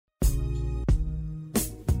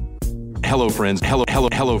Hello, friends.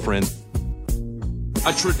 Hello, friends.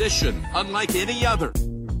 A tradition unlike any other.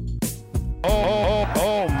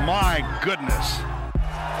 Oh, my goodness.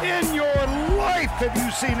 In your life, have you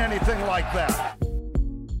seen anything like that?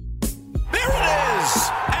 There it is!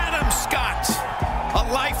 Adam Scott,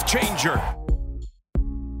 a life changer.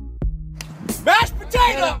 Mashed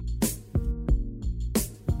potato!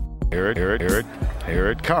 Here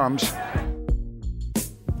it comes.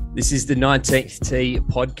 This is the 19th Tee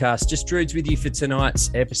podcast. Just Druids with you for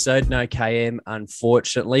tonight's episode. No KM,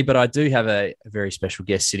 unfortunately, but I do have a very special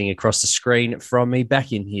guest sitting across the screen from me,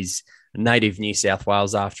 back in his native New South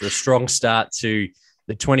Wales after a strong start to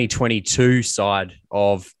the 2022 side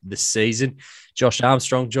of the season. Josh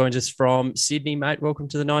Armstrong joins us from Sydney, mate. Welcome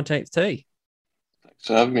to the 19th Tee. Thanks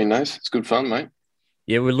for having me, Nate. It's good fun, mate.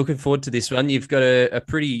 Yeah, we're looking forward to this one. You've got a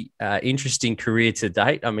pretty interesting career to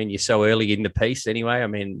date. I mean, you're so early in the piece anyway. I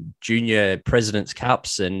mean, junior President's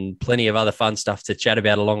Cups and plenty of other fun stuff to chat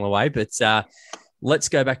about along the way. But let's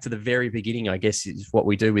go back to the very beginning, I guess, is what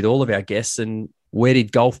we do with all of our guests. And where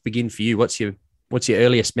did golf begin for you? What's your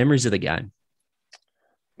earliest memories of the game?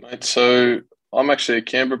 Mate, so I'm actually a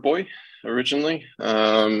Canberra boy originally.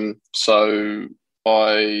 So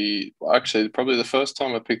I actually, probably the first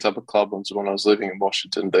time I picked up a club was when I was living in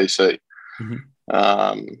Washington, DC.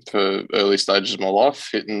 For early stages of my life,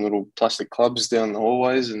 hitting little plastic clubs down the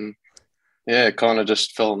hallways, and yeah, kind of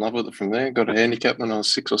just fell in love with it from there. Got a handicap when I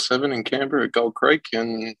was 6 or 7 in Canberra at Gold Creek,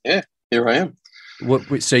 and yeah, here I am.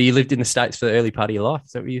 So you lived in the States for the early part of your life?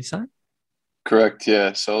 Is that what you were saying? Correct,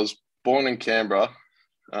 yeah. So I was born in Canberra.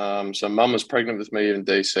 So mum was pregnant with me in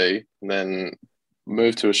DC, and then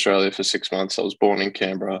moved to Australia for 6 months. I was born in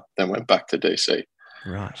Canberra, then went back to DC.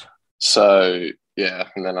 Right. So yeah,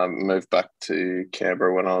 and then I moved back to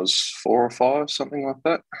Canberra when I was 4 or 5, something like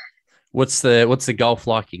that. What's the golf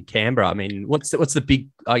like in Canberra? I mean, what's the big?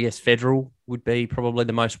 I guess Federal would be probably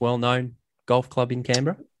the most well-known golf club in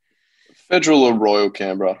Canberra. Federal or Royal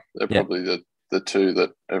Canberra, they're probably the two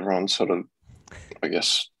that everyone sort of, I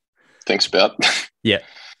guess, thinks about. Yeah.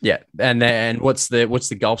 And what's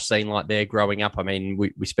the golf scene like there growing up? I mean,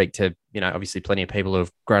 we speak to, obviously plenty of people who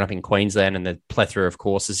have grown up in Queensland and the plethora of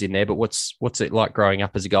courses in there, but what's it like growing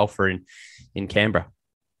up as a golfer in Canberra?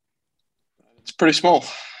 It's pretty small.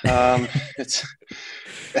 It's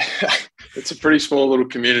a pretty small little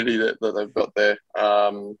community that they've got there.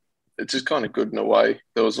 It's just kind of good in a way.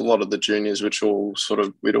 There was a lot of the juniors we'd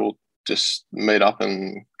all just meet up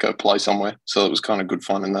and go play somewhere. So it was kind of good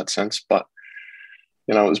fun in that sense. But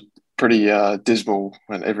it was pretty dismal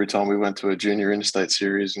when every time we went to a junior interstate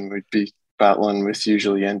series and we'd be battling with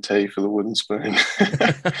usually NT for the wooden spoon.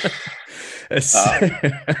 That's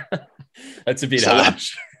a bit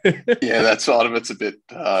harsh. Yeah, that side of it's a bit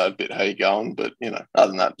how you going, but other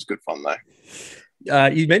than that, it was good fun though.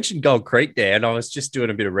 You mentioned Gold Creek there, and I was just doing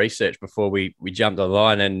a bit of research before we jumped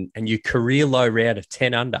online, and your career low round of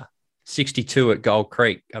 10 under, 62 at Gold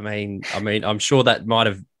Creek. I mean, I'm sure that might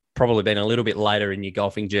have probably been a little bit later in your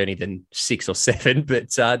golfing journey than 6 or 7, but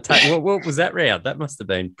what was that round? That must have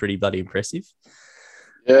been pretty bloody impressive.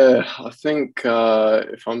 Yeah, I think I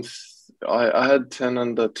had 10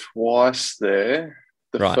 under twice there.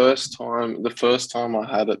 The first time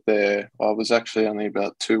I had it there, I was actually only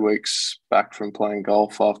about 2 weeks back from playing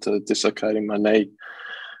golf after dislocating my knee.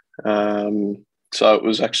 So it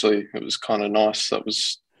was kind of nice. That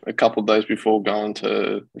was a couple of days before going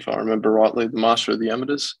to, if I remember rightly, the Master of the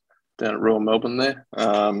Amateurs down at Royal Melbourne there.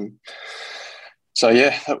 So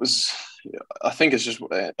yeah, that was. I think it's just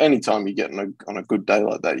any time you get on a good day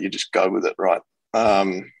like that, you just go with it, right?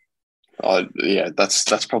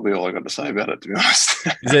 That's probably all I got to say about it, to be honest.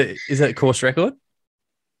 Is that a course record?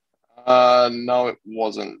 No, it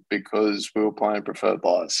wasn't, because we were playing preferred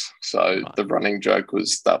lies. So The running joke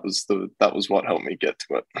was that was what helped me get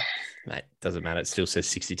to it. Mate, doesn't matter. It still says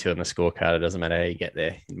 62 on the scorecard. It doesn't matter how you get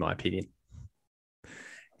there, in my opinion.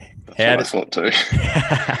 That's what I thought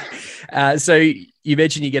too. So you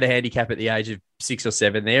mentioned you get a handicap at the age of 6 or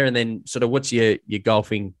 7 there, and then sort of what's your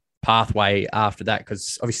golfing pathway after that?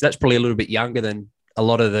 Because obviously that's probably a little bit younger than a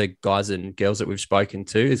lot of the guys and girls that we've spoken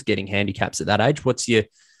to, is getting handicaps at that age. What's your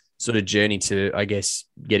sort of journey to, I guess,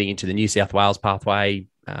 getting into the New South Wales pathway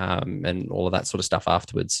and all of that sort of stuff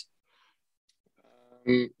afterwards?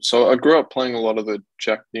 So I grew up playing a lot of the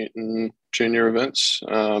Jack Newton junior events.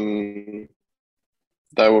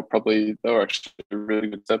 They were actually a really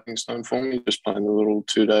good stepping stone for me, just playing the little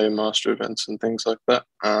 2-day master events and things like that.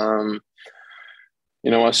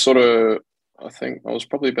 I think I was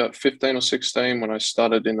probably about 15 or 16 when I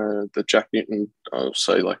started in the Jack Newton, I'll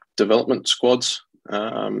say, like, development squads,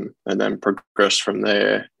 and then progressed from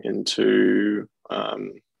there into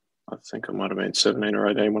I think I might have been 17 or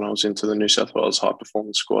 18 when I was into the New South Wales high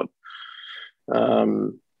performance squad.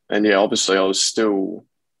 And yeah, obviously I was still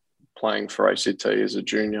playing for ACT as a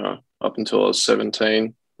junior up until I was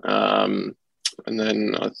 17. And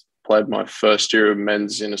then I played my first year of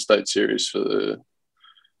men's interstate series for the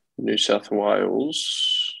New South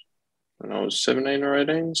Wales when I was 17 or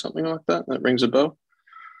 18, something like that. That rings a bell.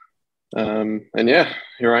 And yeah,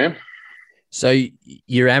 here I am. So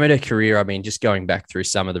your amateur career, I mean, just going back through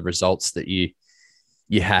some of the results that you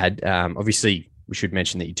had, obviously we should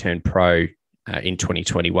mention that you turned pro in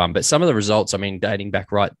 2021, but some of the results, I mean, dating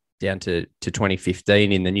back right down to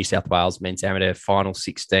 2015 in the New South Wales men's amateur final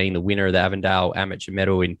 16, the winner of the Avondale Amateur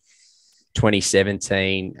Medal in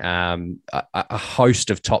 2017, a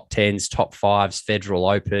host of top 10s, top 5s, Federal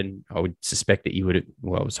Open. I would suspect that you would have,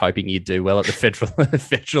 well, I was hoping you'd do well at the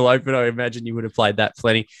Federal Open. I imagine you would have played that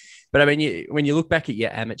plenty. But I mean, when you look back at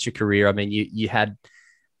your amateur career, I mean, you had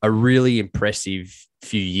a really impressive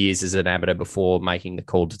few years as an amateur before making the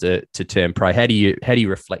call to turn pro. How do you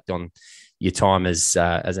reflect on your time as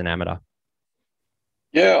an amateur?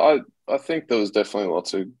 Yeah, I think there was definitely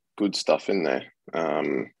lots of good stuff in there.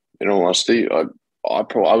 In all honesty, I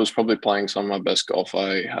was probably playing some of my best golf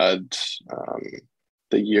I had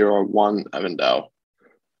the year I won Avondale,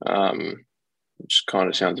 which kind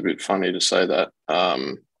of sounds a bit funny to say that.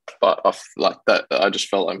 But I just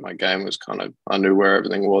felt like my game was I knew where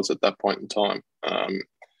everything was at that point in time.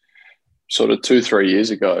 Sort of 2-3 years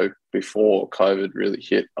ago, before COVID really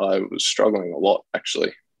hit, I was struggling a lot,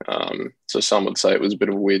 actually. So some would say it was a bit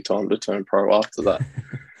of a weird time to turn pro after that.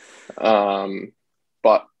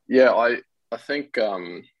 But yeah, I think a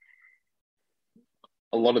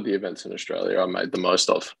lot of the events in Australia I made the most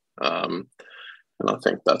of. And I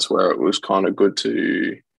think that's where it was kind of good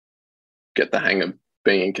to get the hang of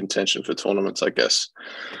being in contention for tournaments, I guess.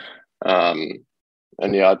 And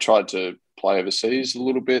yeah, I tried to play overseas a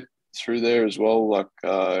little bit through there as well. Like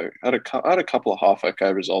I had a couple of half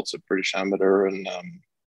okay results at British Amateur and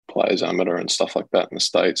Players Amateur and stuff like that in the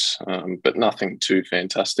States, but nothing too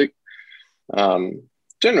fantastic.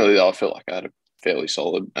 Generally, though, I feel like I had a fairly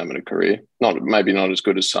solid amateur career. Maybe not as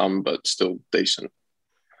good as some, but still decent.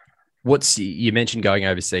 You mentioned going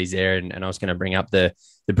overseas there, and I was going to bring up the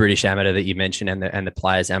British Amateur that you mentioned and the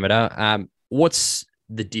Players Amateur. What's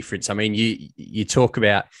the difference? I mean, you talk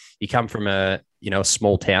about you come from a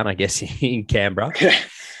small town, I guess, in Canberra,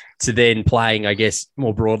 to then playing, I guess,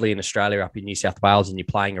 more broadly in Australia up in New South Wales, and you're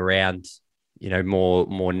playing around,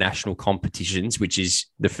 more national competitions, which is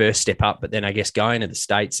the first step up. But then I guess going to the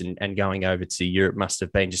States and going over to Europe must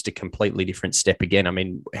have been just a completely different step again. I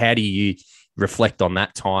mean, how do you reflect on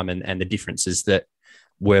that time and the differences that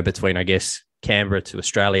were between, I guess, Canberra to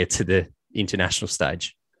Australia to the international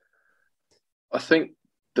stage? I think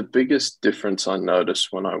the biggest difference I noticed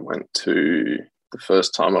when I went to the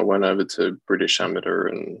first time I went over to British Amateur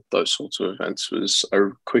and those sorts of events was I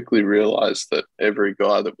quickly realised that every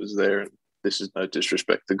guy that was there, and this is no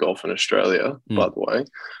disrespect to golf in Australia, by the way,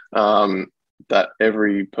 that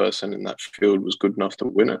every person in that field was good enough to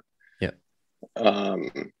win it. Yeah.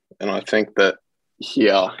 And I think that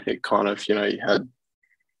here it kind of, you had,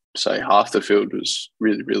 say, half the field was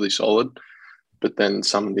really, really solid, but then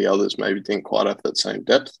some of the others maybe didn't quite have that same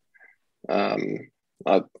depth.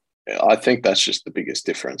 I think that's just the biggest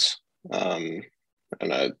difference. And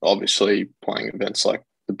obviously playing events like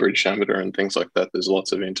the British Amateur and things like that, there's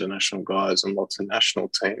lots of international guys and lots of national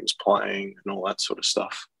teams playing and all that sort of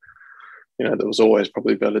stuff. There was always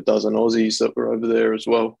probably about a dozen Aussies that were over there as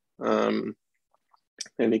well.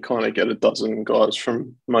 And you kind of get a dozen guys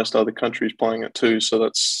from most other countries playing it too. So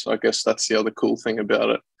I guess that's the other cool thing about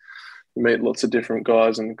it. You meet lots of different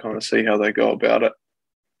guys and kind of see how they go about it.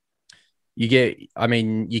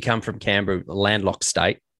 You come from Canberra, a landlocked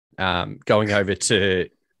state, going over to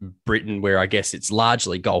Britain, where I guess it's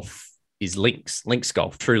largely golf is links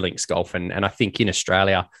golf, true links golf. And I think in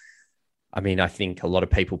Australia, I think a lot of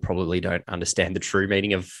people probably don't understand the true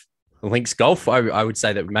meaning of links golf. I would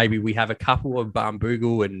say that maybe we have a couple of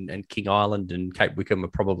Barnbougle and King Island and Cape Wickham are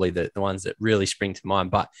probably the ones that really spring to mind.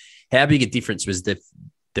 But how big a difference was the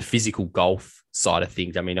physical golf side of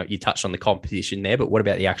things? I mean, you touched on the competition there, but what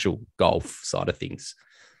about the actual golf side of things?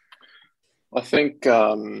 I think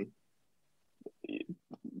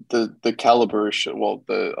the caliber of shot,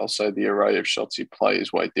 I'll say the array of shots you play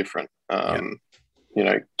is way different.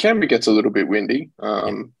 Canberra gets a little bit windy,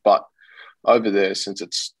 but over there, since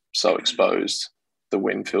it's so exposed, the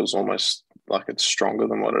wind feels almost like it's stronger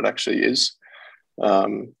than what it actually is.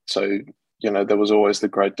 So there was always the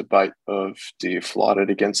great debate of, do you flight it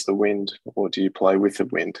against the wind or do you play with the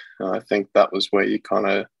wind? And I think that was where you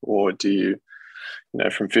or do you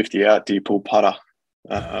from 50 out, do you pull putter?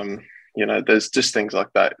 There's just things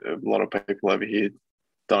like that. A lot of people over here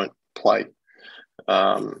don't play.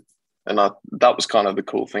 That was kind of the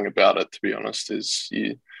cool thing about it, to be honest, is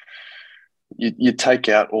you take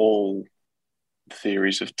out all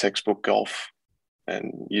theories of textbook golf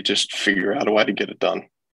and you just figure out a way to get it done.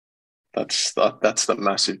 That's the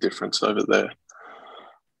massive difference over there.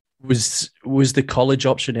 Was the college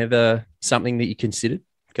option ever something that you considered,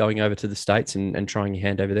 going over to the States and trying your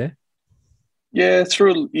hand over there? Yeah,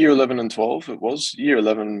 through year 11 and 12, it was. Year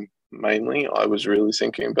 11 mainly, I was really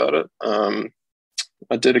thinking about it.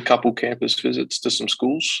 I did a couple campus visits to some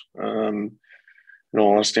schools. In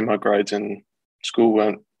all honesty, my grades in school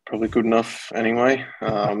weren't probably good enough anyway.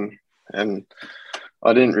 And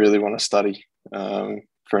I didn't really want to study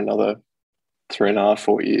for another 3.5,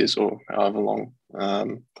 4 years or however long.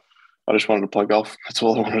 I just wanted to play golf. That's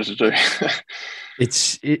all I wanted to do.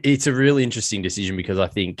 It's a really interesting decision, because I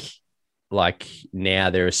think like now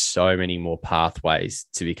there are so many more pathways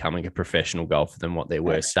to becoming a professional golfer than what there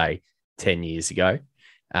were, say, 10 years ago.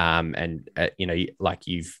 Like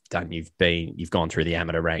you've gone through the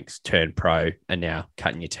amateur ranks, turned pro, and now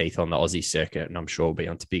cutting your teeth on the Aussie circuit. And I'm sure we'll be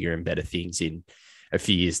on to bigger and better things in a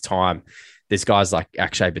few years' time. There's guys like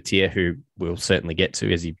Akshay Bhatia, who we'll certainly get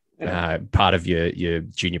to as part of your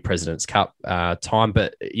Junior President's Cup time.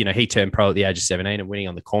 But, he turned pro at the age of 17 and winning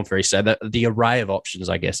on the Corn Ferry. So the array of options,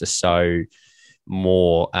 I guess, are so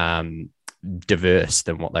more diverse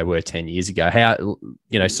than what they were 10 years ago. How,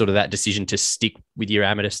 sort of that decision to stick with your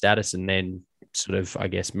amateur status and then sort of, I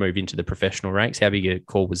guess, move into the professional ranks, how big a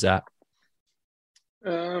call was that?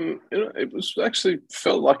 It was actually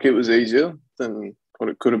felt like it was easier than what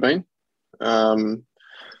it could have been.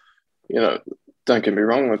 Don't get me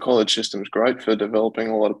wrong, the college system is great for developing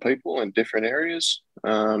a lot of people in different areas.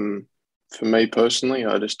 For me personally,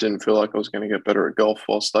 I just didn't feel like I was going to get better at golf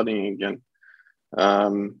while studying again.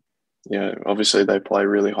 Obviously they play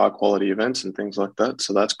really high quality events and things like that,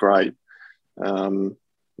 so that's great.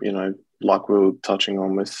 Like we were touching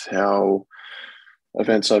on with how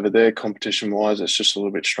events over there, competition wise, it's just a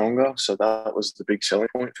little bit stronger. So that was the big selling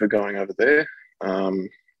point for going over there.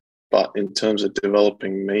 But in terms of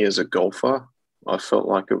developing me as a golfer, I felt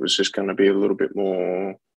like it was just going to be a little bit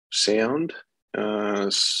more sound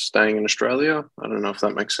staying in Australia. I don't know if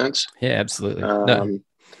that makes sense. Yeah, absolutely.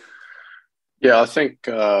 Yeah, I think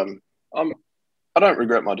I don't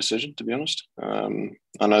regret my decision, to be honest.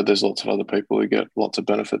 I know there's lots of other people who get lots of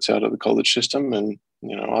benefits out of the college system, and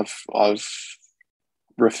I've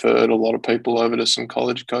referred a lot of people over to some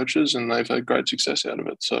college coaches, and they've had great success out of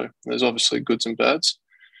it. So there's obviously goods and bads.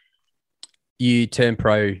 You turned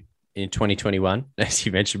pro in 2021, as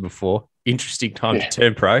you mentioned before. Interesting time to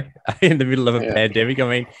turn pro in the middle of a pandemic. I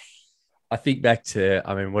mean, I think back to,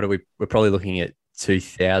 what are we? We're probably looking at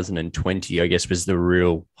 2020, I guess, was the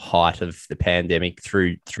real height of the pandemic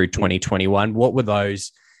through 2021. What were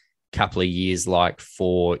those couple of years like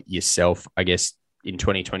for yourself? I guess in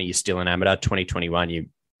 2020, you're still an amateur. 2021, you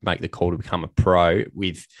make the call to become a pro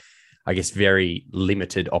with, I guess, very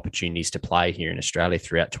limited opportunities to play here in Australia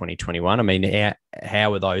throughout 2021. I mean,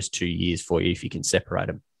 how were those 2 years for you, if you can separate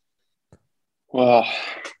them? Well,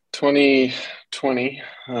 2020,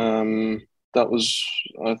 that was,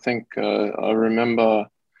 I think, I remember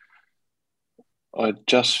I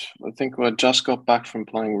just got back from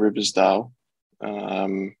playing Riversdale.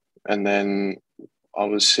 And then I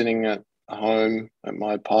was sitting at home at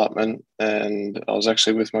my apartment, and I was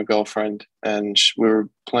actually with my girlfriend, and we were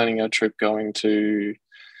planning our trip going to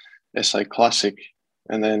SA Classic.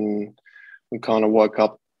 And then we kind of woke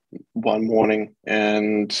up one morning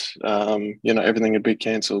and, everything had been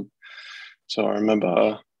cancelled. So I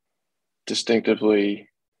remember distinctively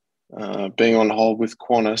being on hold with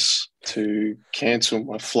Qantas to cancel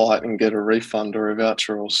my flight and get a refund or a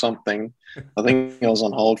voucher or something. I think I was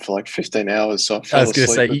on hold for like 15 hours, so I fell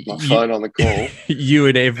asleep with my phone on the call. You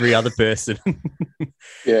and every other person.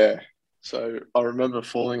 Yeah. So I remember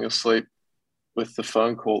falling asleep with the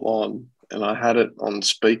phone call on, and I had it on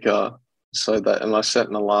speaker and I set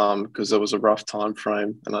an alarm because there was a rough time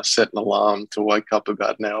frame, and I set an alarm to wake up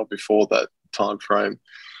about an hour before that time frame.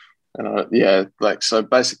 And so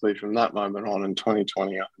basically from that moment on in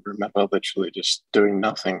 2020, I remember literally just doing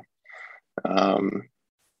nothing.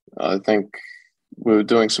 I think we were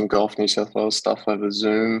doing some Golf New South Wales stuff over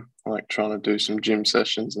Zoom, like trying to do some gym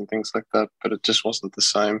sessions and things like that, but it just wasn't the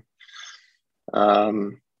same.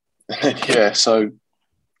 So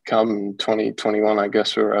come 2021, I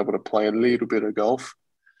guess we were able to play a little bit of golf.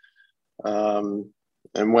 And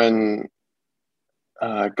when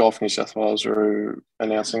Golf New South Wales were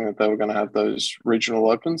announcing that they were going to have those regional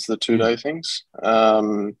opens, the 2-day things.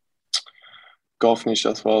 Golf New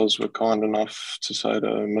South Wales were kind enough to say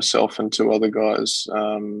to myself and 2 other guys,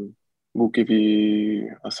 we'll give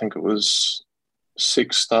you, I think it was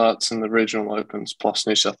 6 starts in the regional opens plus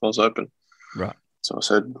New South Wales Open. Right. So I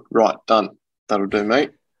said, right, done. That'll do,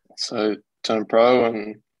 mate. So turned pro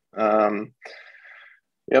and,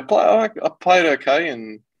 I played okay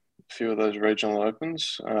in a few of those regional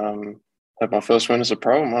opens. Had my first win as a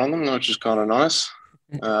pro in one of them, which is kind of nice.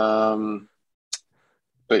 But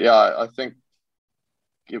yeah, I think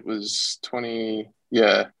it was 20.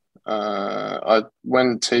 Yeah,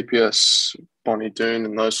 when TPS, Bonnie Doon,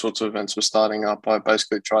 and those sorts of events were starting up, I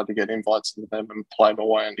basically tried to get invites to them and play my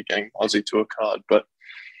way into getting Aussie Tour card, but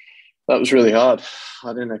that was really hard.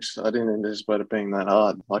 I didn't anticipate it being that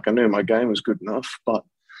hard. Like, I knew my game was good enough, but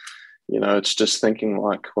it's just thinking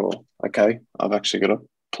like, well, okay, I've actually got to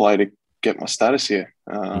play to get my status here.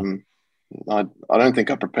 I don't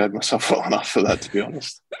think I prepared myself well enough for that, to be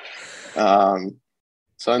honest.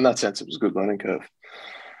 So in that sense, it was a good learning curve.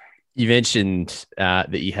 You mentioned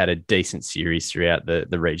that you had a decent series throughout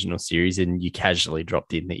the regional series, and you casually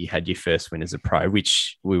dropped in that you had your first win as a pro,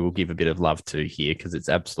 which we will give a bit of love to here because it's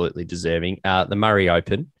absolutely deserving. The Murray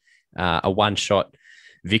Open, a one-shot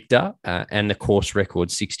victor, and the course record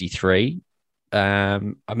 63. I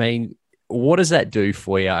mean, what does that do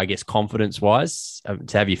for you, I guess, confidence-wise,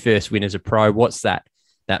 to have your first win as a pro? What's that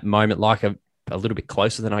moment like? A little bit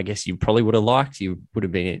closer than I guess you probably would have liked. You would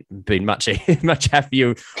have been much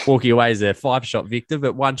happier walking away as a 5-shot victor,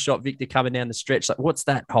 but 1-shot victor coming down the stretch. Like, what's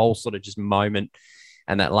that whole sort of just moment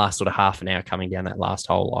and that last sort of half an hour coming down that last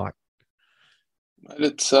hole like?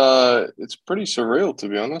 It's pretty surreal, to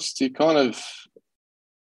be honest.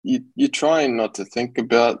 You're trying not to think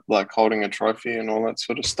about like holding a trophy and all that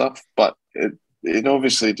sort of stuff, but it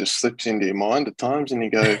obviously just slips into your mind at times, and you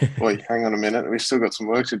go, "Wait, hang on a minute, we've still got some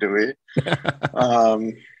work to do here."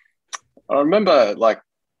 I remember, like,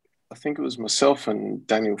 I think it was myself and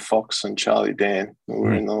Daniel Fox and Charlie Dan who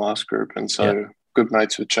were in the last group, and so good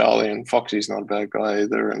mates with Charlie, and Foxy's not a bad guy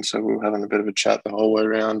either, and so we were having a bit of a chat the whole way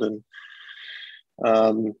around, and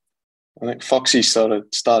I think Foxy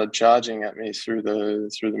started charging at me through the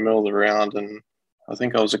middle of the round, and I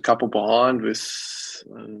think I was a couple behind with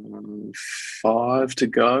 5 to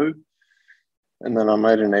go. And then I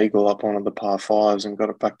made an eagle up one of the par 5s and got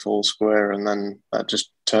it back to all square. And then that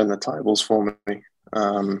just turned the tables for me.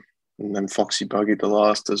 And then Foxy bogeyed the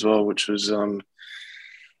last as well, which was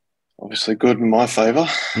obviously good in my favour.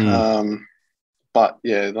 But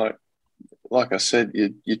yeah, like I said,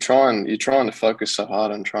 you're trying to focus so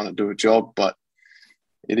hard on trying to do a job, but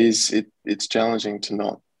it's challenging to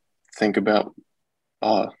not think about,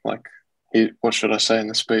 what should I say in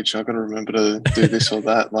the speech? I've got to remember to do this or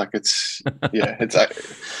that. Like,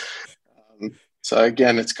 so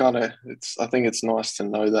again, I think it's nice to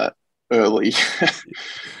know that early.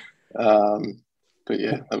 But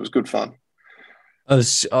yeah, that was good fun.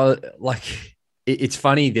 It's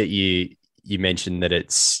funny that you mentioned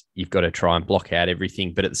that you've got to try and block out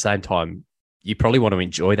everything, but at the same time, you probably want to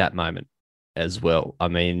enjoy that moment as well. I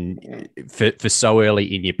mean, for so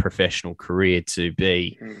early in your professional career to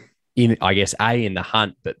be in, I guess, A, in the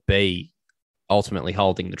hunt, but B, ultimately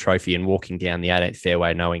holding the trophy and walking down the 18th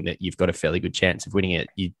fairway knowing that you've got a fairly good chance of winning it,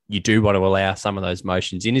 you do want to allow some of those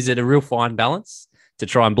motions in. Is it a real fine balance to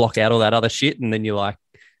try and block out all that other shit, and then you're like,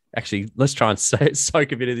 actually, let's try and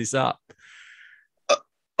soak a bit of this up?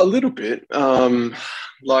 A little bit.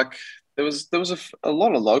 Like, there was a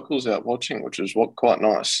lot of locals out watching, which was quite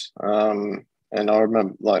nice. And I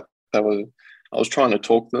remember, like, I was trying to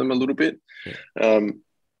talk to them a little bit,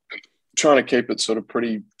 trying to keep it sort of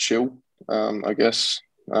pretty chill, I guess.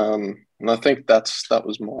 And I think that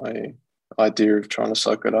was my idea of trying to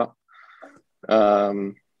soak it up.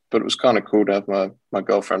 But it was kind of cool to have my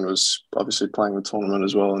girlfriend was obviously playing the tournament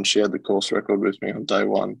as well, and she had the course record with me on day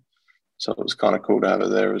one. So it was kind of cool to have her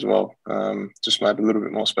there as well. Just made it a little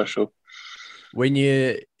bit more special. When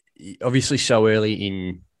you're obviously so early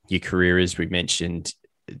in your career, as we mentioned,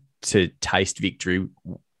 to taste victory,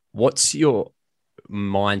 what's your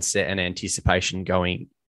mindset and anticipation going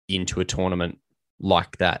into a tournament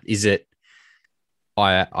like that? Is it,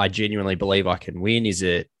 I genuinely believe I can win? Is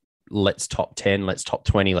it, let's top 10, let's top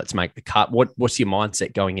 20, let's make the cut? What's your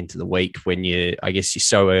mindset going into the week when you're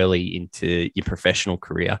so early into your professional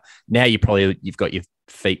career? Now you've got your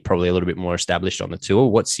feet probably a little bit more established on the tour.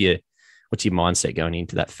 What's your mindset going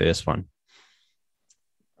into that first one?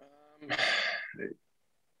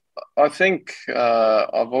 I think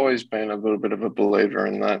I've always been a little bit of a believer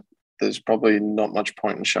in that there's probably not much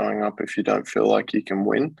point in showing up if you don't feel like you can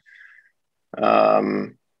win. I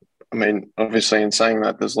mean, obviously, in saying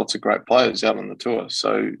that, there's lots of great players out on the tour.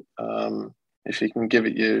 So if you can give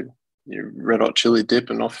it your red hot chili dip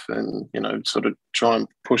and off, and sort of try and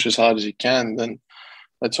push as hard as you can, then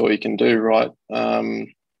that's all you can do, right?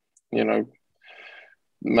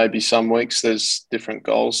 Maybe some weeks there's different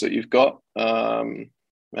goals that you've got, and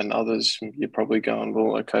others you're probably going,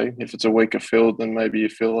 well, okay, if it's a weaker field, then maybe you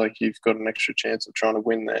feel like you've got an extra chance of trying to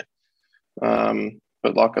win there.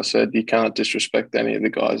 But like I said, you can't disrespect any of the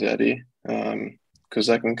guys out here, because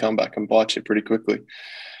they can come back and bite you pretty quickly.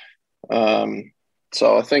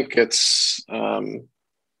 So I think it's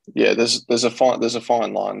there's a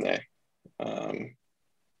fine line there, and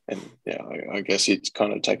I guess it's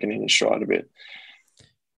kind of taken in your stride a bit.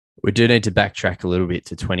 We do need to backtrack a little bit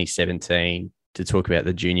to 2017 to talk about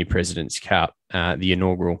the Junior President's Cup, the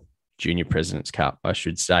inaugural Junior President's Cup, I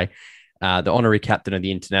should say. The honorary captain of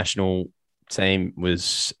the international team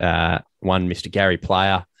was one Mr. Gary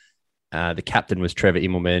Player. The captain was Trevor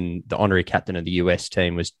Immelman. The honorary captain of the US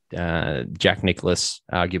team was Jack Nicklaus,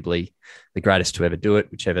 arguably the greatest to ever do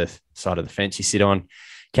it, whichever side of the fence you sit on.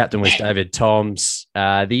 Captain was David Toms.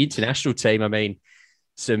 The international team, I mean,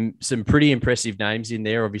 some pretty impressive names in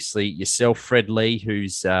there. Obviously, yourself, Fred Lee,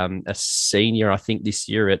 who's a senior, I think, this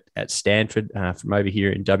year at Stanford from over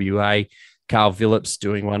here in WA. Carl Phillips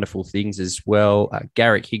doing wonderful things as well.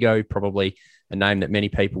 Garrick Higo, probably a name that many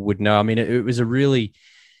people would know. I mean, it was a really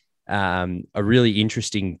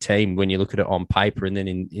interesting team when you look at it on paper, and then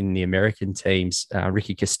in the American teams,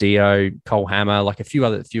 Ricky Castillo, Cole Hammer, like a few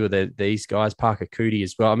of these guys, Parker Cootie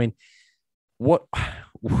as well. I mean,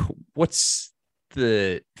 what's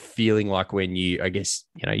the feeling like when you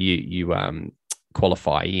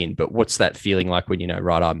qualify in, but what's that feeling like when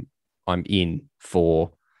right, I'm in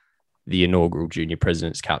for the inaugural Junior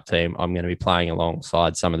President's Cup team? I'm going to be playing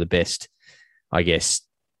alongside some of the best, I guess,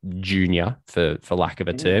 junior, for lack of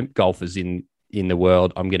a term, golfers in the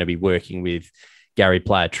world. I'm going to be working with Gary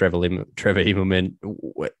Player, Trevor Immelman.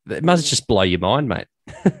 It must just blow your mind, mate.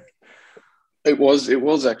 It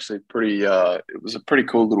was actually pretty. It was a pretty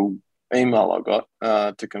cool little email I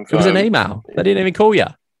got to confirm. It was an email. They didn't even call you.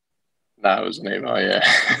 No, it was an email. Yeah.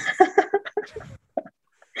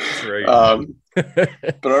 True.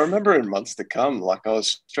 But I remember in months to come, like I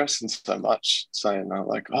was stressing so much, saying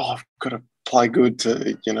like, "Oh, I've got to play good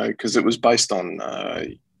to," because it was based on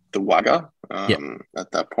the WAGA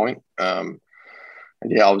at that point. And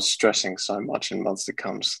yeah, I was stressing so much in months to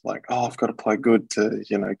come, like, "Oh, I've got to play good to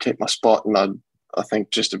keep my spot." And I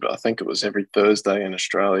think it was every Thursday in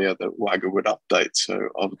Australia that WAGA would update. So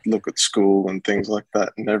I would look at school and things like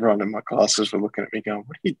that, and everyone in my classes were looking at me going,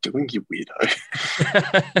 "What are you doing, you weirdo?"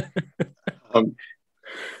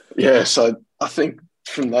 So I think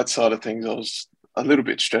from that side of things, I was a little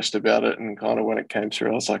bit stressed about it, and kind of when it came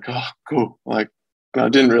through, I was like, "Oh, cool!" Like, I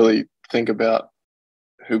didn't really think about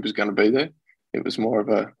who was going to be there. It was more of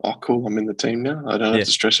a, "Oh, cool! I'm in the team now. I don't have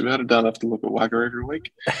to stress about it. Don't have to look at WAGA every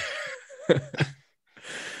week."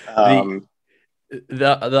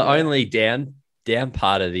 The only down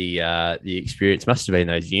part of the experience must have been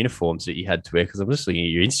those uniforms that you had to wear, because I'm just looking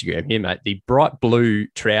at your Instagram here, mate. The bright blue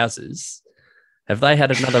trousers, have they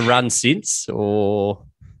had another run since, or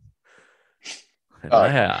they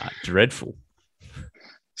are dreadful?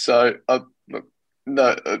 So look,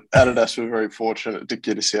 no, Adidas were very fortunate to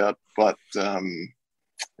get us out, but there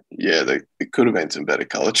could have been some better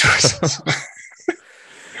colour choices.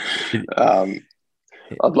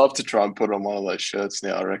 I'd love to try and put on one of those shirts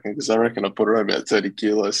now, I reckon, because I reckon I put around about 30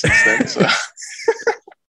 kilos since then. So.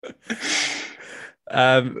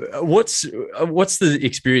 What's the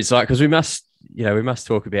experience like? Because we must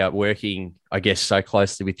talk about working, I guess, so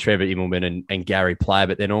closely with Trevor Immelman and Gary Player,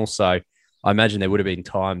 but then also I imagine there would have been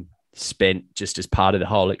time spent just as part of the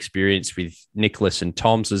whole experience with Nicholas and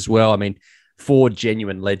Toms as well. I mean, 4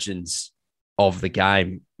 genuine legends of the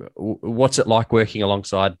game. What's it like working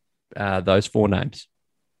alongside those 4 names?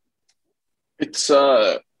 It's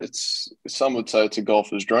some would say it's a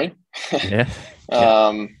golfer's dream. Yeah.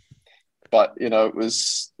 But it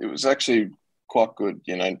was actually quite good.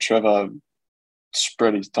 Trevor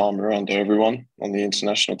spread his time around to everyone on the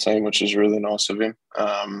international team, which is really nice of him.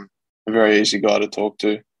 A very easy guy to talk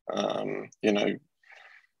to.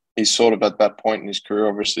 He's sort of at that point in his career,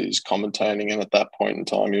 obviously he's commentating, and at that point in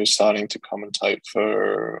time he was starting to commentate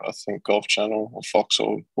for, I think, Golf Channel or Fox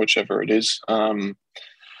or whichever it is.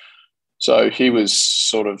 So he was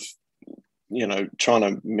sort of, trying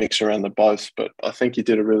to mix around the both, but I think he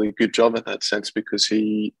did a really good job in that sense, because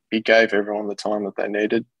he gave everyone the time that they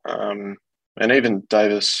needed. And even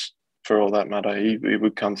Davis, for all that matter. He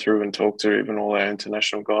would come through and talk to even all our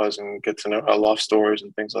international guys and get to know our life stories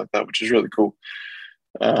and things like that, which is really cool.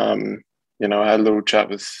 You know, I had a little chat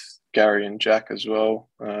with Gary and Jack as well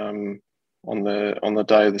on the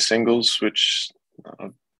day of the singles, which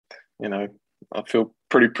you know, I feel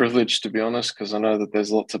pretty privileged, to be honest, because I know that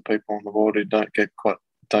there's lots of people on the board who don't get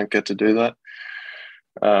to do that.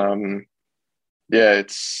 Yeah,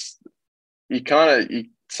 it's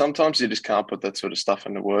sometimes you just can't put that sort of stuff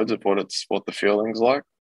into words of what the feeling's like.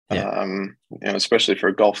 Yeah. And especially for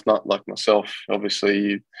a golf nut like myself,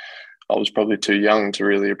 obviously I was probably too young to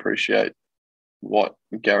really appreciate what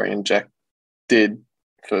Gary and Jack did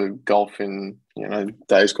for golf in, you know,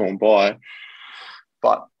 days gone by.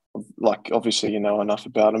 But like, obviously, you know enough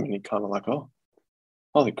about them and you're kind of like, oh,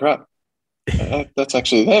 holy crap, that's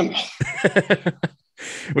actually them.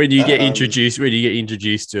 when you get introduced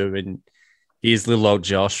to him, and here's little old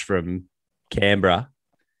Josh from Canberra,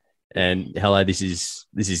 and hello, this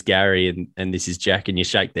is Gary, and this is Jack, and you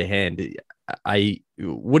shake their hand.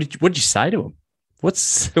 What did you say to him? I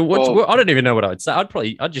don't even know what I would say.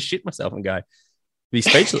 I'd just shit myself and go, be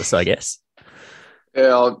speechless, I guess.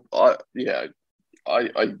 Yeah,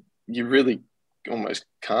 you really almost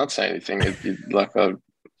can't say anything. I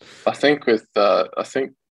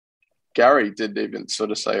think Gary didn't even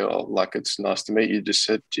sort of say, "Oh, like, it's nice to meet you." Just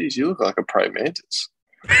said, "Geez, you look like a praying mantis."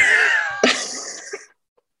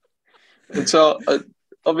 And so,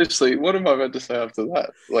 obviously, what am I meant to say after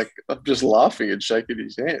that? Like, I'm just laughing and shaking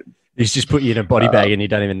his hand. He's just put you in a body bag and you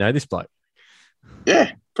don't even know this bloke.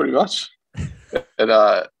 Yeah, pretty much.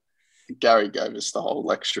 And Gary gave us the whole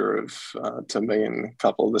lecture to me and a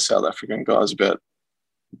couple of the South African guys about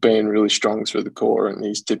being really strong through the core and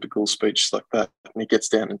these typical speeches like that. And he gets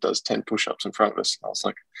down and does 10 push-ups in front of us. And I was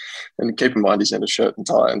like, and keep in mind he's in a shirt and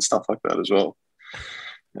tie and stuff like that as well.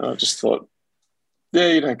 And I just thought, yeah,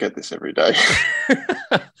 you don't get this every day.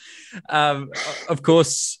 Of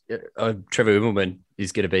course, Trevor Immelman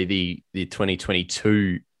is going to be the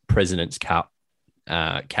 2022 President's Cup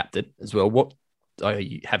captain as well. What are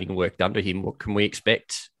you, having worked under him, what can we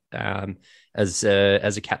expect as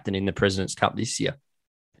a captain in the President's Cup this year?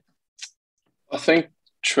 I think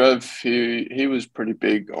Trev, he was pretty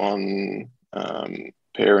big on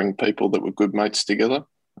pairing people that were good mates together.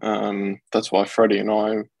 That's why Freddie and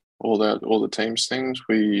I, all the teams things,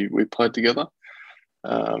 we played together.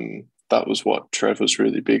 That was what Trev was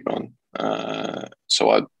really big on. So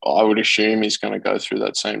I would assume he's going to go through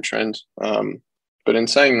that same trend. But in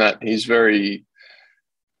saying that, he's very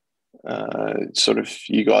sort of,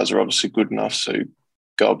 you guys are obviously good enough, so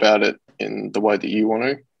go about it in the way that you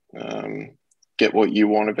want to. Get what you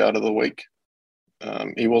want out of the week.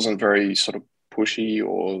 He wasn't very sort of pushy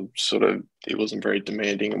or he wasn't very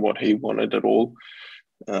demanding in what he wanted at all.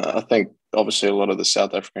 I think obviously a lot of the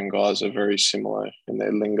South African guys are very similar in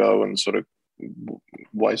their lingo and sort of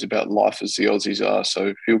ways about life as the Aussies are.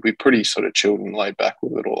 So he'll be pretty sort of chilled and laid back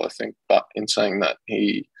with it all, I think. But in saying that,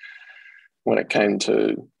 when it came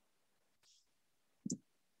to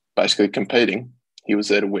basically competing, he was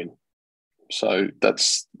there to win. So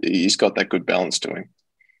he's got that good balance to him.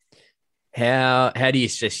 How do you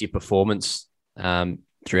assess your performance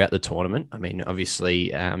throughout the tournament? I mean, obviously,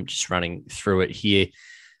 just running through it here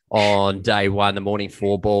on day one, the morning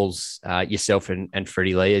four balls, yourself and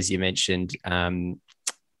Freddie Lee, as you mentioned,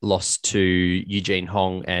 lost to Eugene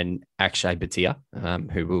Hong and Akshay Bhatia,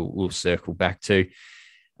 who we'll circle back to.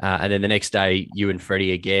 And then the next day, you and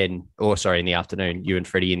Freddie again, in the afternoon, you and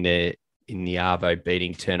Freddie in the Arvo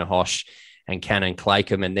beating Turner Hosh and Cannon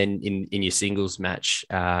Claycomb, and then in your singles match,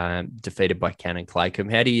 defeated by Cannon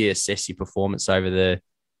Claycomb. How do you assess your performance over the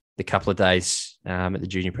couple of days at the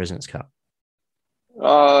Junior President's Cup?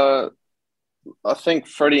 I think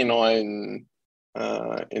Freddie and I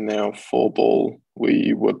in our four ball,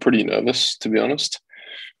 we were pretty nervous, to be honest.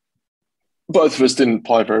 Both of us didn't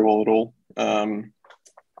play very well at all.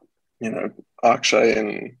 Akshay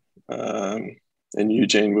and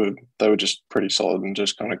Eugene were just pretty solid and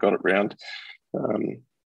just kind of got it round.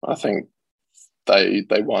 I think they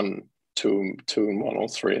won 2-1 or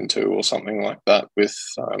 3-2 or something like that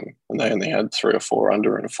and they only had 3 or 4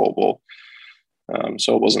 under in a four ball.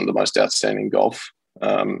 So it wasn't the most outstanding golf.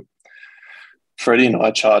 Freddie and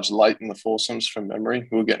I charged late in the foursomes from memory.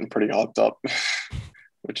 We were getting pretty hyped up,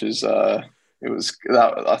 which is I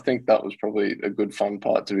think that was probably a good fun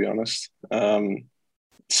part, to be honest.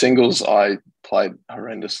 Singles, I played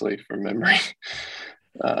horrendously from memory.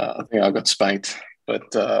 I think I got spanked,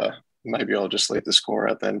 but maybe I'll just leave the score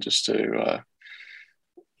out then just to...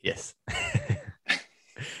 Yes.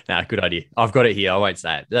 Good idea. I've got it here. I won't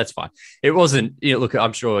say it. That's fine. It wasn't, look,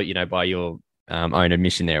 I'm sure, by your own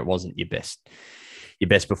admission there. It wasn't your best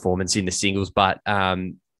performance in the singles, but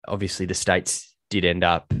obviously the States did end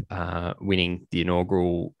up winning the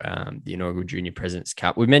inaugural Junior Presidents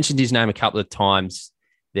Cup. We mentioned his name a couple of times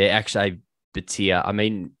there, Akshay Bhatia. I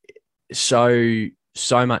mean, so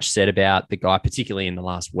much said about the guy, particularly in the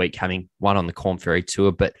last week, having won on the Corn Ferry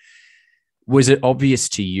Tour. But was it obvious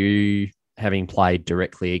to you, having played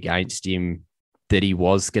directly against him, that he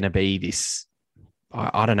was going to be this?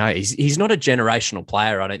 I don't know. He's not a generational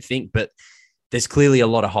player, I don't think, but there's clearly a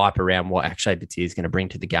lot of hype around what Akshay Bhatia is going to bring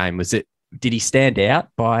to the game. Did he stand out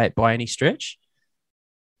by any stretch?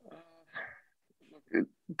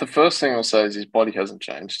 The first thing I'll say is his body hasn't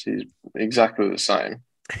changed. He's exactly the same.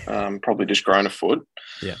 Probably just grown a foot.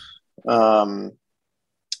 Yeah.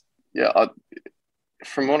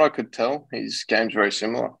 From what I could tell, his game's very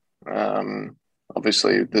similar.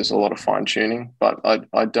 Obviously, there's a lot of fine tuning, but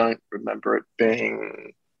I don't remember it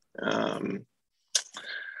being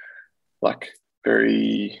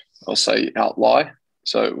very, I'll say, outlier.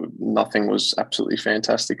 So nothing was absolutely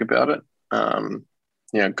fantastic about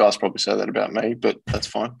it. Guys probably say that about me, but that's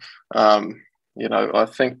fine. I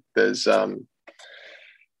think there's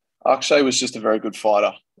Akshay was just a very good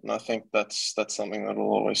fighter, and I think that's something that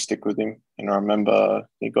will always stick with him. I remember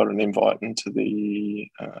he got an invite into the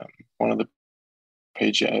one of the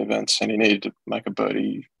PGA events, and he needed to make a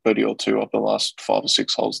birdie or two of the last 5 or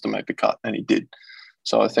 6 holes to make the cut, and he did.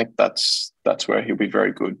 So I think that's where he'll be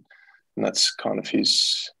very good, and that's kind of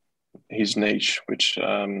his niche. Which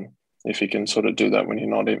if he can sort of do that when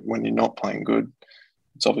you're not playing good,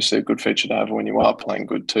 it's obviously a good feature to have when you are playing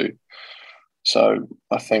good too. So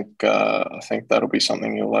I think that'll be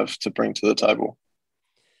something you'll have to bring to the table.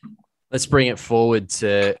 Let's bring it forward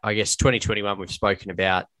to, I guess, 2021. We've spoken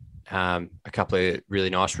about a couple of really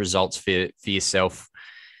nice results for yourself.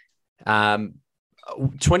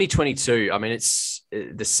 2022, I mean, it's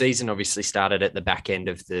the season obviously started at the back end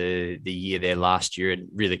of the year there last year, and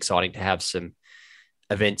really exciting to have some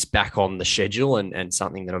events back on the schedule, and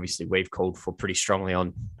something that obviously we've called for pretty strongly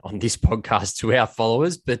on this podcast to our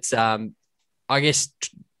followers. But I guess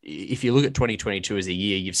if you look at 2022 as a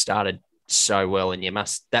year, you've started so well, and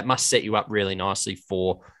that must set you up really nicely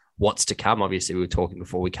for what's to come. Obviously, we were talking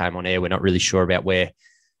before we came on air. We're not really sure about where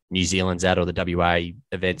New Zealand's at or the WA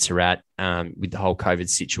events are at with the whole COVID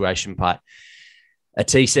situation, but a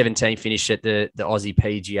T17 finish at the Aussie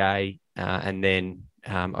PGA, and then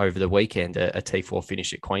over the weekend a T4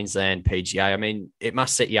 finish at Queensland PGA. I mean, it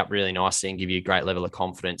must set you up really nicely and give you a great level of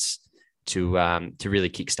confidence to really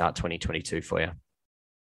kickstart 2022 for you.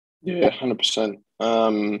 Yeah, 100%.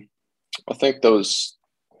 I think there was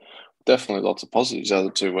definitely lots of positives out of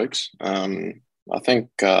the 2 weeks. I think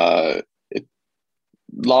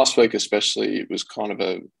last week especially, it was kind of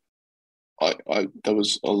there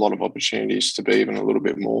was a lot of opportunities to be even a little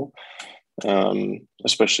bit more.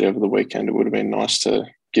 Especially over the weekend, it would have been nice to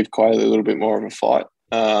give Quayle a little bit more of a fight,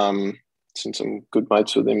 since I'm good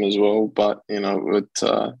mates with him as well. But,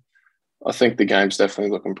 I think the game's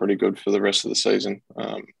definitely looking pretty good for the rest of the season.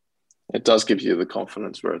 It does give you the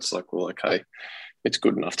confidence where it's like, well, okay, it's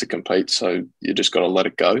good enough to compete. So you just got to let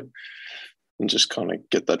it go and just kind of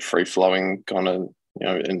get that free flowing kind of,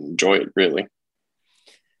 enjoy it really.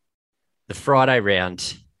 The Friday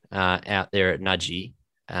round out there at Nudgee,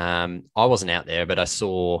 I wasn't out there, but I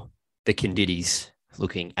saw the Conditties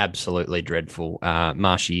looking absolutely dreadful.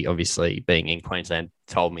 Marshy, obviously being in Queensland,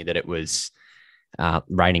 told me that it was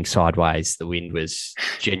raining sideways. The wind was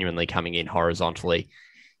genuinely coming in horizontally.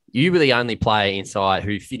 You were the only player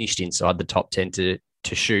who finished inside the top 10 to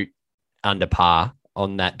shoot under par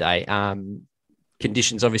on that day.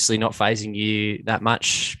 Conditions obviously not phasing you that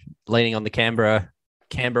much, leaning on the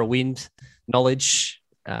Canberra wind knowledge.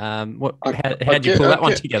 How'd you pull that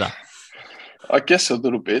one together? I guess a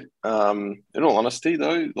little bit. In all honesty,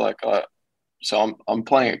 though, I'm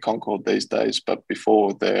playing at Concord these days, but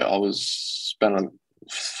before there, I was spending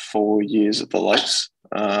 4 years at the Lakes,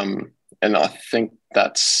 and I think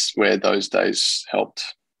that's where those days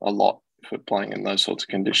helped a lot for playing in those sorts of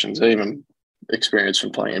conditions. Even experience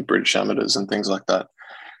from playing in British amateurs and things like that.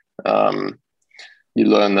 You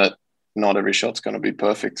learn that not every shot's going to be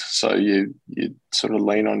perfect, so you sort of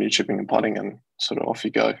lean on your chipping and putting, and sort of off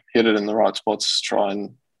you go. Hit it in the right spots, try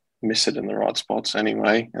and miss it in the right spots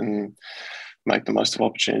anyway, and make the most of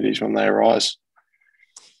opportunities when they arise.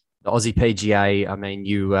 The Aussie PGA, I mean,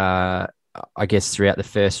 you, I guess throughout the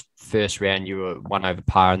first round, you were 1 over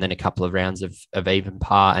par, and then a couple of rounds of even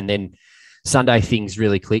par. And then Sunday, things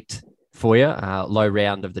really clicked for you. Low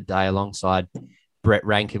round of the day alongside Brett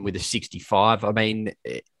Rankin with a 65. I mean,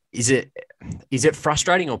 Is it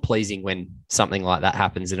frustrating or pleasing when something like that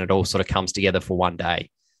happens and it all sort of comes together for one day?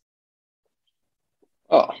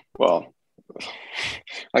 Oh, well,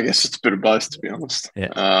 I guess it's a bit of both, to be honest.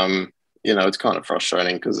 Yeah. It's kind of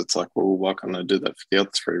frustrating because it's like, well, why can't I do that for the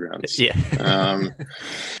other 3 rounds? Yeah.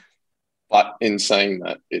 But in saying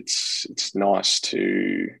that, it's nice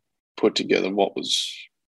to put together what was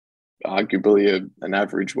arguably an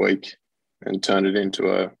average week and turn it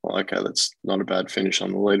into okay, that's not a bad finish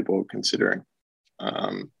on the leaderboard considering.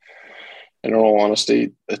 In all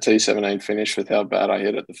honesty, a T17 finish with how bad I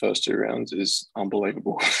hit at the first 2 rounds is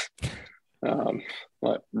unbelievable.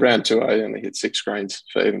 Like round 2, I only hit 6 greens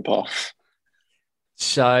for even par.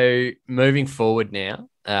 So moving forward now,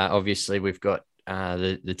 obviously we've got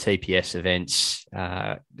the TPS events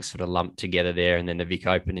sort of lumped together there, and then the Vic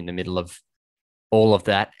Open in the middle of all of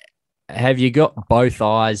that. Have you got both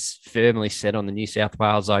eyes firmly set on the New South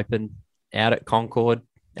Wales Open out at Concord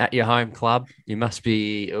at your home club? You must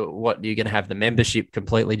be, what, you're going to have the membership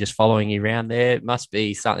completely just following you around there? It must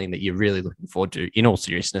be something that you're really looking forward to. In all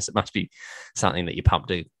seriousness, it must be something that you're pumped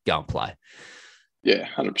to go and play. Yeah,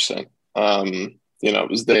 100%. It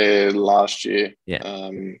was there last year. Yeah.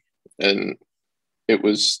 And it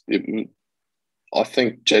was I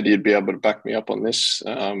think Jeddy would be able to back me up on this.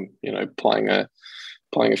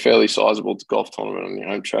 Playing a fairly sizable golf tournament on your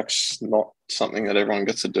home track's not something that everyone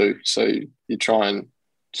gets to do. So you try and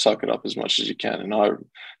suck it up as much as you can. And I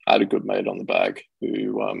had a good mate on the bag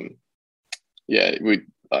who, I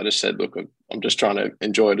just said, look, I'm just trying to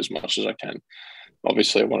enjoy it as much as I can.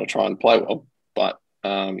 Obviously, I want to try and play well, but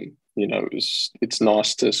it's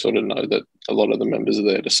nice to sort of know that a lot of the members are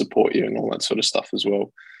there to support you and all that sort of stuff as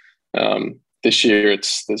well. This year,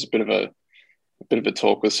 there's a bit of a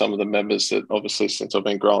talk with some of the members that obviously since I've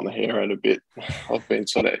been growing the hair out a bit, I've been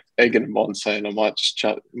sort of egging them on, saying I might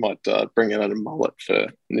bring in a mullet for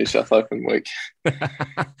New South Open week.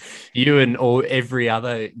 You and every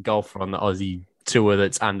other golfer on the Aussie tour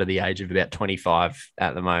that's under the age of about 25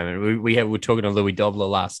 at the moment. We were talking to Louis Dobler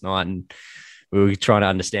last night, and we were trying to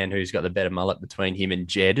understand who's got the better mullet between him and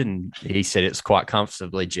Jed, and he said it's quite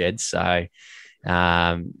comfortably Jed. So.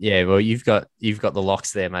 Well, you've got the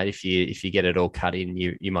locks there, mate. If you get it all cut in,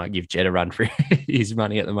 you might give Jed a run for his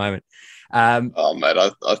money at the moment.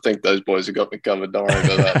 Mate, I think those boys have got me covered. Don't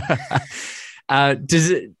worry about that. Does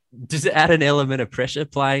it add an element of pressure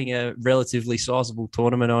playing a relatively sizable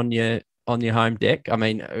tournament on your home deck? I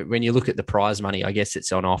mean, when you look at the prize money, I guess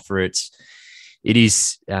it's on offer. It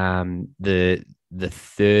is the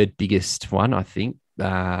 3rd biggest one, I think,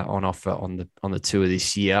 on offer on the tour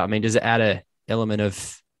this year. I mean, does it add a element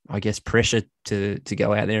of, I guess, pressure to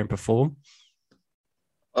go out there and perform?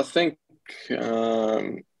 I think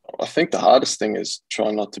the hardest thing is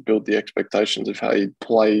trying not to build the expectations of how you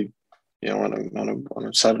play, on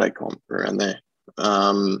a Saturday comp around there.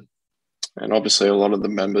 And obviously a lot of the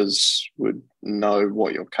members would know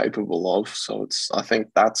what you're capable of. So I think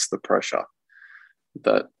that's the pressure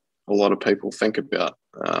that a lot of people think about.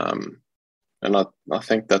 And I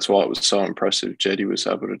think that's why it was so impressive. Jeddy was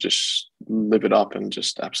able to just live it up and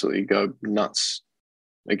just absolutely go nuts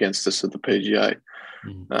against us at the PGA.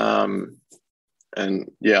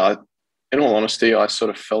 In all honesty, I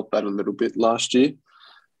sort of felt that a little bit last year.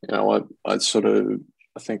 I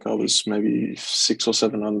think I was maybe 6 or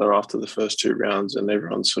 7 under after the first 2 rounds, and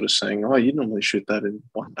everyone's sort of saying, oh, you normally shoot that in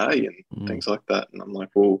one day and things like that. And I'm like,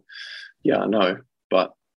 well, yeah, I know.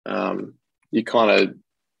 But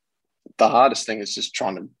the hardest thing is just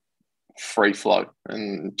trying to free flow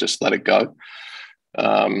and just let it go.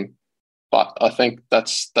 But I think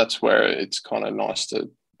that's where it's kind of nice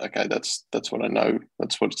to, okay, that's what I know.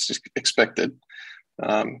 That's what's expected.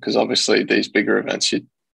 Because obviously these bigger events, you're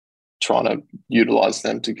trying to utilize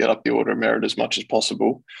them to get up the order of merit as much as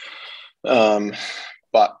possible.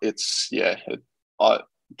 But this year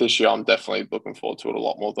I'm definitely looking forward to it a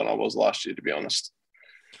lot more than I was last year, to be honest.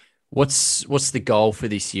 What's the goal for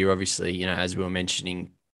this year? Obviously, as we were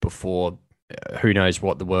mentioning before, who knows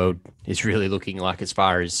what the world is really looking like as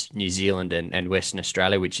far as New Zealand and Western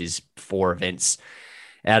Australia, which is 4 events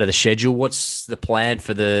out of the schedule. What's the plan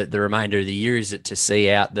for the remainder of the year? Is it to see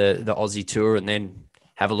out the Aussie tour and then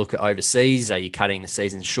have a look at overseas? Are you cutting the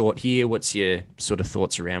season short here? What's your sort of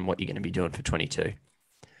thoughts around what you're going to be doing for 22?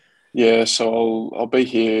 Yeah, so I'll be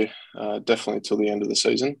here definitely till the end of the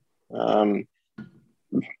season.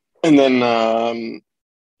 And then,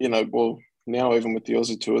 now even with the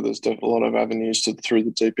Aussie tour, there's a lot of avenues through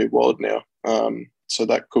the GP World now. So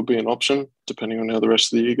that could be an option depending on how the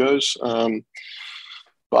rest of the year goes.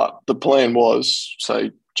 But the plan was,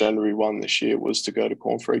 say, January 1 this year was to go to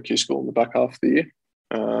Corn Ferry Q School in the back half of the year.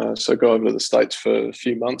 So go over to the States for a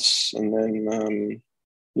few months and then,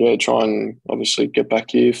 try and obviously get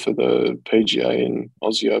back here for the PGA and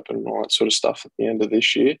Aussie Open and all that sort of stuff at the end of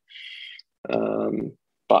this year.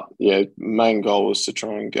 But yeah, main goal was to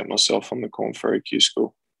try and get myself on the Corn Ferry Q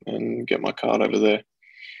School and get my card over there.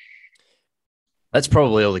 That's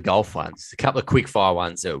probably all the golf ones. A couple of quick fire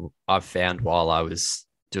ones that I've found while I was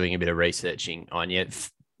doing a bit of researching on you.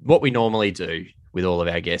 What we normally do with all of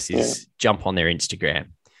our guests is jump on their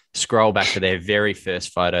Instagram, scroll back to their very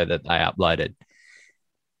first photo that they uploaded.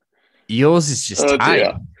 Yours is just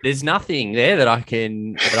tame. There's nothing there that I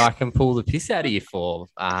can pull the piss out of you for.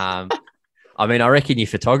 I mean, I reckon your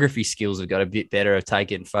photography skills have got a bit better of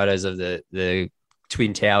taking photos of the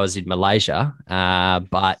Twin Towers in Malaysia.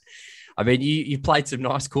 But I mean, you played some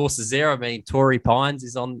nice courses there. I mean, Torrey Pines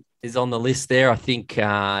is on the list there. I think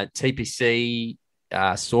TPC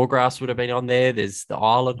Sawgrass would have been on there. There's the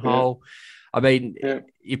Island Hole. I mean,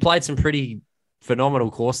 you played some pretty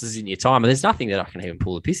phenomenal courses in your time, and there's nothing that I can even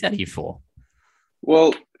pull the piss out of you for.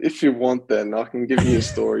 Well, if you want, then I can give you a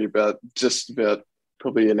story about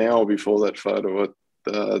probably an hour before that photo at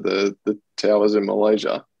the towers in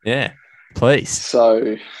Malaysia. Yeah, please.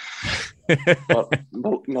 So,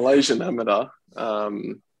 Malaysian amateur.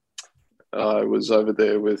 I was over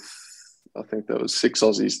there with, I think there was 6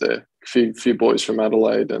 Aussies there. A few boys from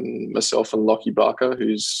Adelaide and myself and Lockie Barker,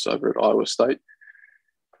 who's over at Iowa State.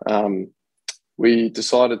 We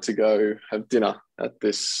decided to go have dinner at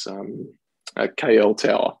this at KL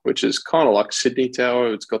Tower, which is kind of like Sydney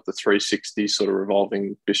Tower. It's got the 360 sort of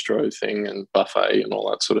revolving bistro thing and buffet and all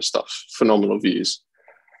that sort of stuff. Phenomenal views.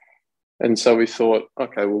 And so we thought,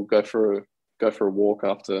 okay, we'll go for a walk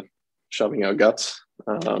after shoving our guts.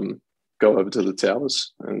 Go over to the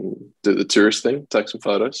towers and do the tourist thing, take some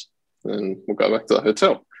photos, and we'll go back to the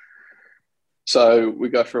hotel. So we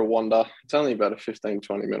go for a wander. It's only about a 15,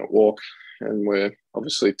 20-minute walk, and we're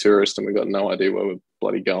obviously tourists and we've got no idea where we're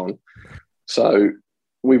bloody going. So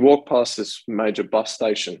we walk past this major bus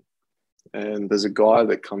station, and there's a guy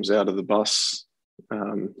that comes out of the bus,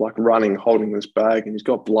 like running, holding this bag, and he's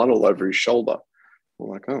got blood all over his shoulder.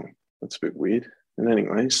 We're like, oh, that's a bit weird. And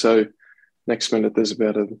anyway, so next minute there's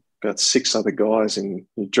about 6 other guys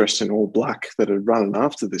dressed in all black that are running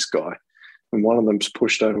after this guy. And one of them's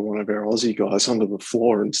pushed over one of our Aussie guys onto the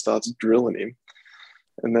floor and starts drilling him.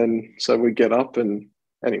 And then, so we get up and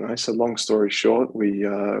anyway, so long story short, we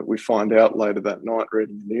find out later that night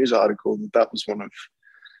reading the news article that was one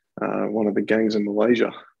of the gangs in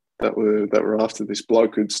Malaysia that were after this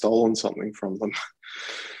bloke who'd stolen something from them.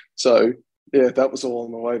 So yeah, that was all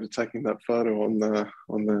on the way to taking that photo on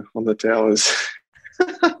the towers.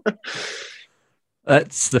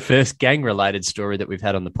 That's the first gang-related story that we've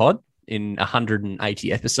had on the pod in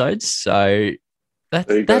 180 episodes. So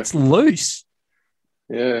that's loose.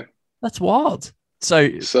 Yeah, that's wild. So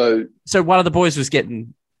one of the boys was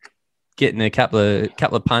getting a couple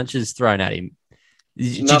of punches thrown at him.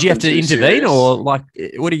 Did you have to intervene, serious. Or like,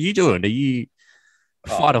 what are you doing? Are you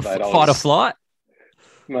fight or flight?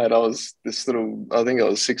 Mate, I was this little. I think I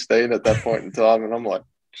was 16 at that point in time, and I'm like,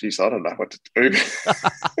 geez, I don't know what to do.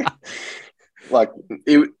 Like,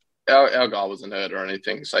 our guy wasn't hurt or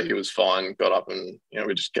anything, so he was fine. Got up and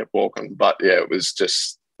we just kept walking. But yeah, it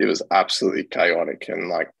was absolutely chaotic, and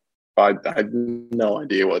like I had no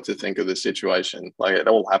idea what to think of the situation. Like, it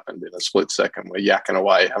all happened in a split second. We're yakking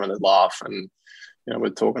away, having a laugh, and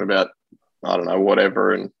we're talking about I don't know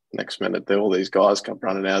whatever, and next minute all these guys come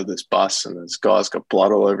running out of this bus, and this guy's got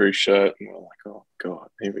blood all over his shirt, and we're like, oh god,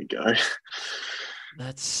 here we go.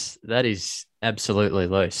 That is absolutely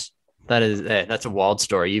loose. That's a wild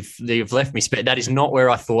story. You've left me that is not where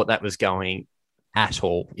I thought that was going at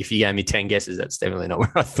all. If you gave me 10 guesses, that's definitely not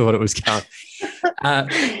where I thought it was going.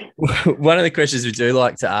 One of the questions we do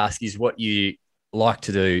like to ask is what you like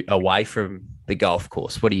to do away from the golf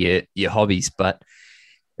course. What are your hobbies? But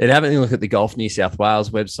having a look at the Golf New South Wales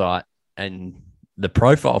website and the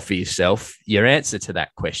profile for yourself, your answer to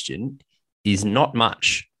that question is not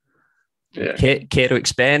much. Yeah. Care to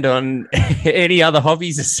expand on any other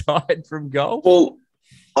hobbies aside from golf? Well,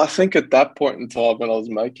 I think at that point in time when I was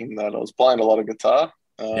making that, I was playing a lot of guitar.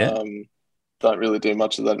 Don't really do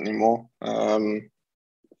much of that anymore. In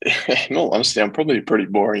all honesty, I'm probably a pretty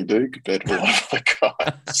boring dude compared to a lot of the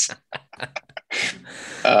guys.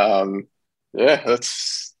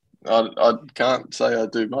 I can't say I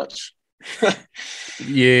do much.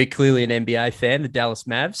 You're clearly an NBA fan, the Dallas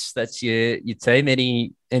Mavs. That's your team.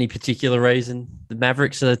 Any particular reason the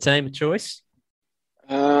Mavericks are the team of choice?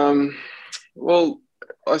 Well,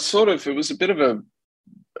 it was a bit of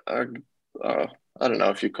I don't know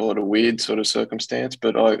if you call it a weird sort of circumstance,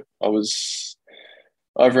 but I was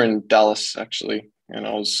over in Dallas, actually, and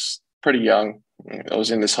I was pretty young. I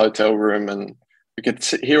was in this hotel room and we could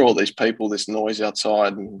hear all these people, this noise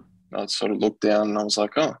outside, and I sort of looked down and I was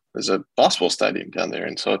like, oh, there's a basketball stadium down there.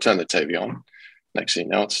 And so I turned the TV on. Next thing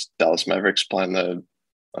you know, it's Dallas Mavericks playing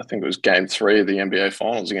I think it was game 3 of the NBA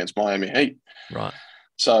Finals against Miami Heat. Right.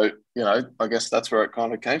 So, I guess that's where it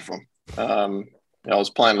kind of came from. I was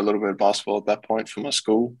playing a little bit of basketball at that point for my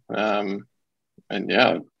school. That's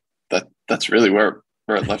really where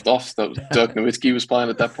it left off. That was Dirk Nowitzki was playing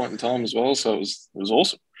at that point in time as well. So it was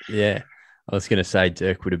awesome. Yeah. I was going to say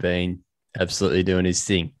Dirk would have been absolutely doing his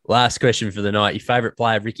thing. Last question for the night. Your favourite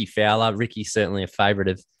player, Ricky Fowler. Ricky's certainly a favourite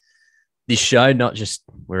of this show, not just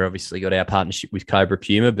we're obviously got our partnership with Cobra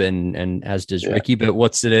Puma, but and as does Ricky. But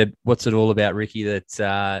what's it all about Ricky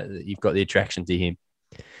that you've got the attraction to him?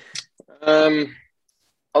 I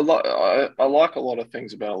like a lot of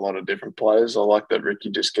things about a lot of different players. I like that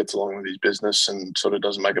Ricky just gets along with his business and sort of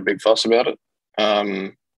doesn't make a big fuss about it.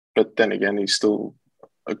 But then again, he's still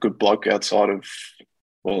a good bloke outside of,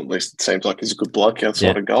 well, at least it seems like he's a good bloke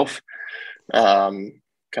outside of golf.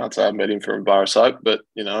 Can't say I've met him for a bar of soap, but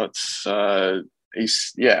I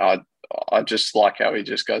just like how he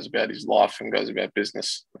just goes about his life and goes about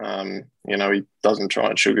business. He doesn't try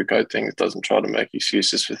and sugarcoat things, doesn't try to make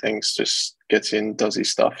excuses for things, just gets in, does his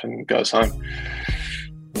stuff and goes home.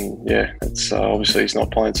 And it's obviously he's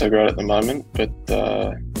not playing so great at the moment, but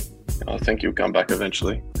I think he'll come back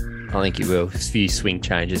eventually. I think he will. There's a few swing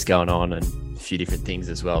changes going on and a few different things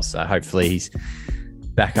as well. So hopefully he's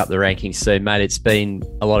back up the rankings soon, mate. It's been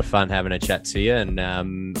a lot of fun having a chat to you, and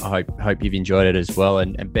I hope you've enjoyed it as well.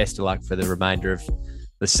 And best of luck for the remainder of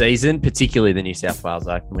the season, particularly the New South Wales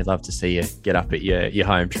Open. We'd love to see you get up at your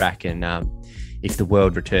home track, and if the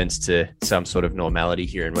world returns to some sort of normality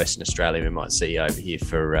here in Western Australia, we might see you over here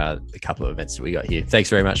for a couple of events that we got here. Thanks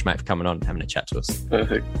very much, mate, for coming on and having a chat to us.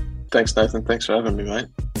 Perfect. Thanks, Nathan. Thanks for having me, mate.